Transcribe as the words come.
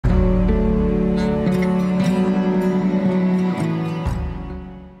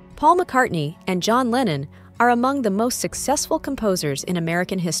Paul McCartney and John Lennon are among the most successful composers in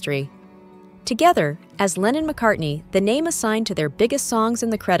American history. Together, as Lennon-McCartney, the name assigned to their biggest songs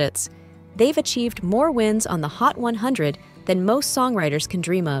in the credits, they've achieved more wins on the Hot 100 than most songwriters can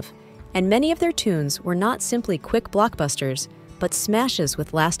dream of, and many of their tunes were not simply quick blockbusters, but smashes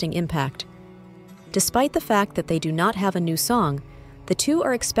with lasting impact. Despite the fact that they do not have a new song, the two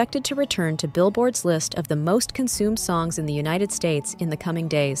are expected to return to Billboard's list of the most consumed songs in the United States in the coming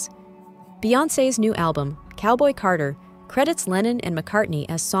days. Beyoncé's new album, Cowboy Carter, credits Lennon and McCartney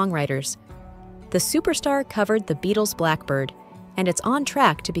as songwriters. The superstar covered the Beatles' Blackbird, and it's on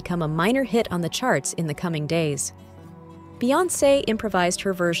track to become a minor hit on the charts in the coming days. Beyoncé improvised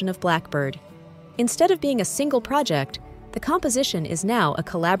her version of Blackbird. Instead of being a single project, the composition is now a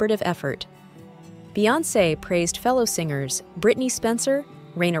collaborative effort. Beyoncé praised fellow singers Brittany Spencer,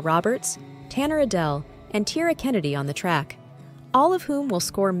 Raina Roberts, Tanner Adele, and Tira Kennedy on the track, all of whom will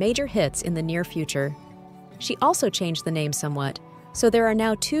score major hits in the near future. She also changed the name somewhat, so there are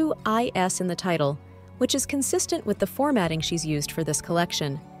now two IS in the title, which is consistent with the formatting she's used for this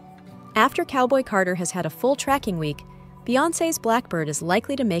collection. After Cowboy Carter has had a full tracking week, Beyoncé's Blackbird is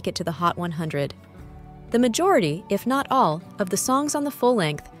likely to make it to the Hot 100. The majority, if not all, of the songs on the full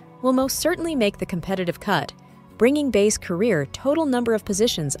length will most certainly make the competitive cut, bringing Bey's career total number of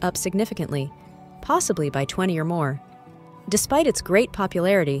positions up significantly, possibly by 20 or more. Despite its great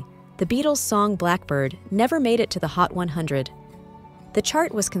popularity, the Beatles' song Blackbird never made it to the Hot 100. The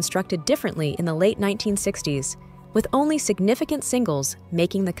chart was constructed differently in the late 1960s, with only significant singles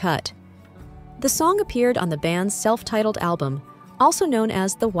making the cut. The song appeared on the band's self-titled album, also known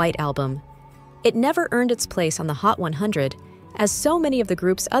as the White Album. It never earned its place on the Hot 100, as so many of the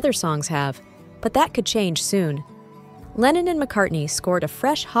group's other songs have, but that could change soon. Lennon and McCartney scored a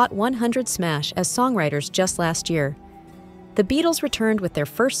fresh Hot 100 smash as songwriters just last year. The Beatles returned with their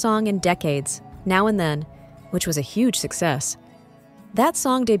first song in decades, Now and Then, which was a huge success. That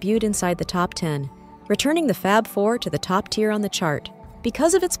song debuted inside the top 10, returning the Fab Four to the top tier on the chart.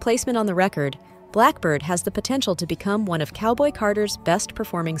 Because of its placement on the record, Blackbird has the potential to become one of Cowboy Carter's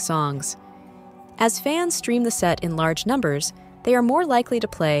best-performing songs. As fans stream the set in large numbers, they are more likely to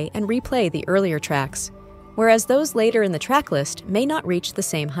play and replay the earlier tracks, whereas those later in the tracklist may not reach the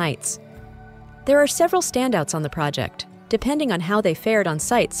same heights. There are several standouts on the project, depending on how they fared on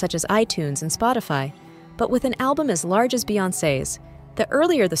sites such as iTunes and Spotify, but with an album as large as Beyoncé's, the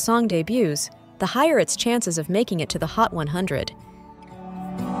earlier the song debuts, the higher its chances of making it to the Hot 100.